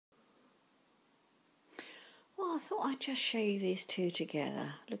I thought I'd just show you these two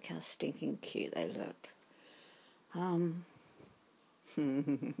together. Look how stinking cute they look.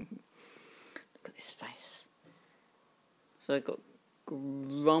 Look at this face. So I've got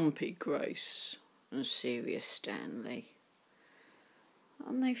Grumpy Grace and Serious Stanley.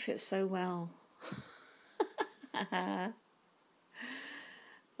 And they fit so well.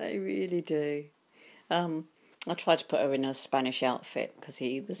 They really do. I tried to put her in a Spanish outfit because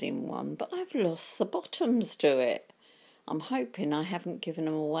he was in one, but I've lost the bottoms to it. I'm hoping I haven't given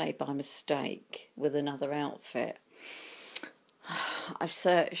them away by mistake with another outfit. I've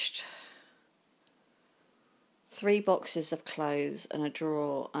searched 3 boxes of clothes and a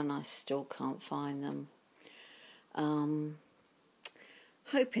drawer and I still can't find them.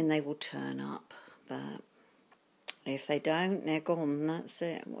 Hoping they will turn up, but if they don't, they're gone, that's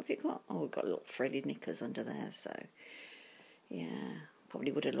it. What have you got? Oh, we've got little frilly knickers under there, so yeah,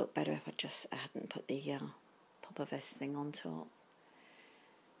 probably would have looked better if I hadn't put the popper vest thing on top.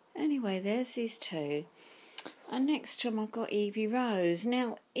 Anyway, there's these two. And next to them I've got Evie Rose.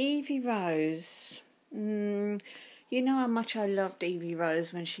 Now, Evie Rose, you know how much I loved Evie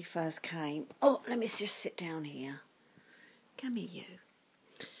Rose when she first came. Oh, let me just sit down here. Come here, you.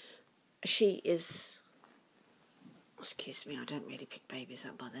 She is... Excuse me, I don't really pick babies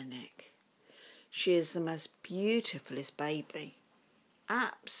up by their neck. She is the most beautifulest baby.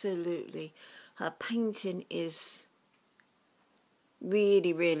 Absolutely. Her painting is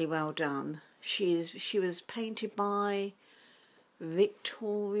really, really well done. She was painted by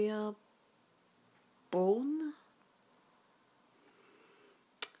Victoria Bourne.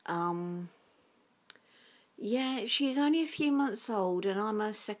 Yeah, she's only a few months old and I'm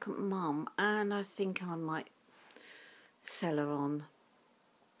her second mum, and I think I might sell her on.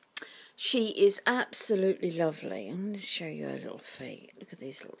 She is absolutely lovely. I'm going to show you her little feet. Look at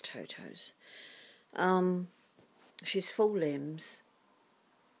these little toes. She's full limbs,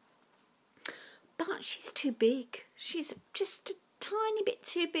 but she's too big. She's just a tiny bit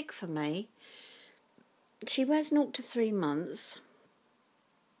too big for me. She wears 0 to 3 months,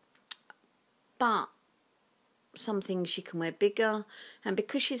 but some things she can wear bigger, and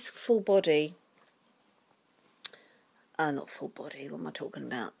because she's full body, not full body, what am I talking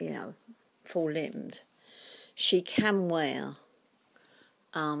about? You know, full limbed. She can wear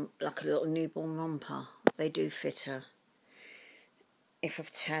like a little newborn romper. They do fit her. If a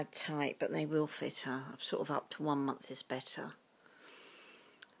tad tight, but they will fit her. Sort of up to 1 month is better.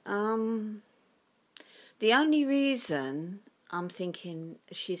 The only reason I'm thinking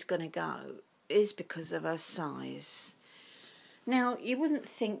she's going to go is because of her size. Now, you wouldn't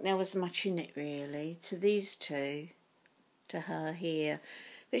think there was much in it really to these two, to her here,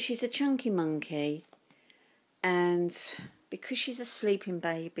 but she's a chunky monkey, and because she's a sleeping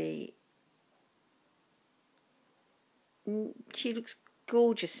baby, she looks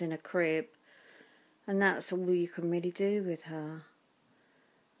gorgeous in a crib, and that's all you can really do with her.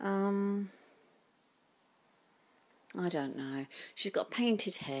 I don't know. She's got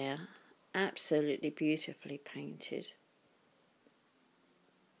painted hair, absolutely beautifully painted.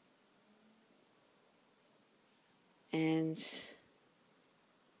 And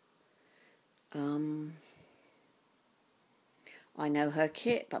I know her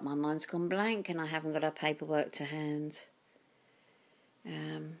kit, but my mind's gone blank and I haven't got her paperwork to hand.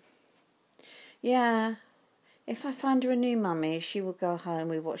 Yeah, if I find her a new mummy, she will go home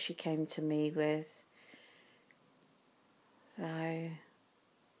with what she came to me with. So,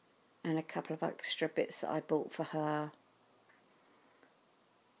 and a couple of extra bits that I bought for her.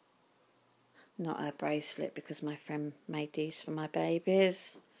 Not her bracelet, because my friend made these for my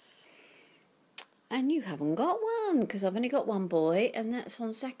babies. And you haven't got one, because I've only got one boy, and that's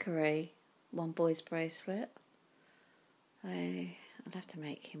on Zachary. One boy's bracelet. I'll have to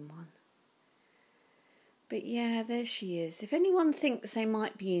make him one. But yeah, there she is. If anyone thinks they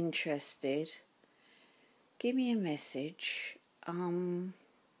might be interested, give me a message.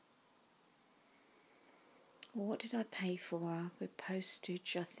 What did I pay for her with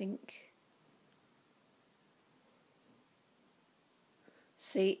postage, I think?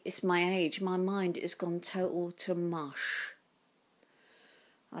 See, it's my age. My mind has gone total to mush.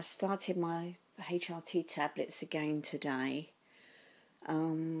 I started my HRT tablets again today.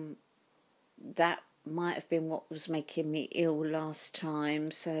 That might have been what was making me ill last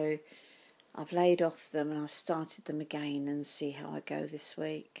time, so I've laid off them and I've started them again and see how I go this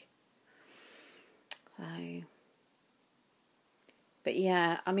week. But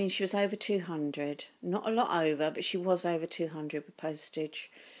yeah, I mean, she was over 200. Not a lot over, but she was over 200 with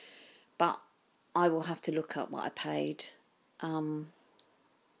postage. But I will have to look up what I paid.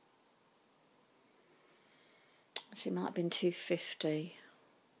 She might have been £2.50.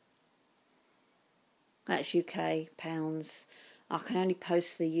 That's UK pounds. I can only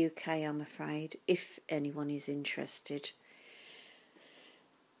post the UK, I'm afraid, if anyone is interested,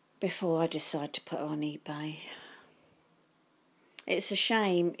 before I decide to put her on eBay. It's a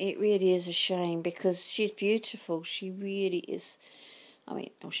shame. It really is a shame, because she's beautiful. She really is. I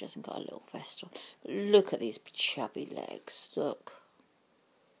mean, oh, she hasn't got a little vest on. But look at these chubby legs. Look.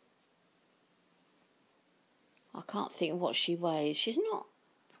 I can't think of what she weighs. She's not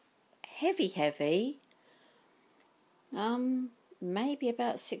heavy. Maybe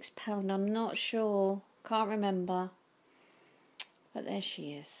about £6. I'm not sure. Can't remember. But there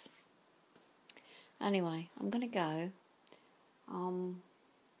she is. Anyway, I'm going to go.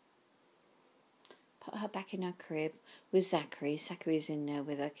 Put her back in her crib with Zachary. Zachary's in there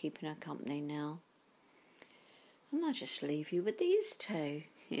with her, keeping her company now. And I'll just leave you with these two.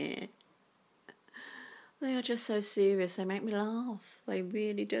 Yeah. They are just so serious. They make me laugh. They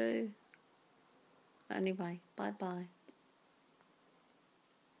really do. Anyway, bye-bye.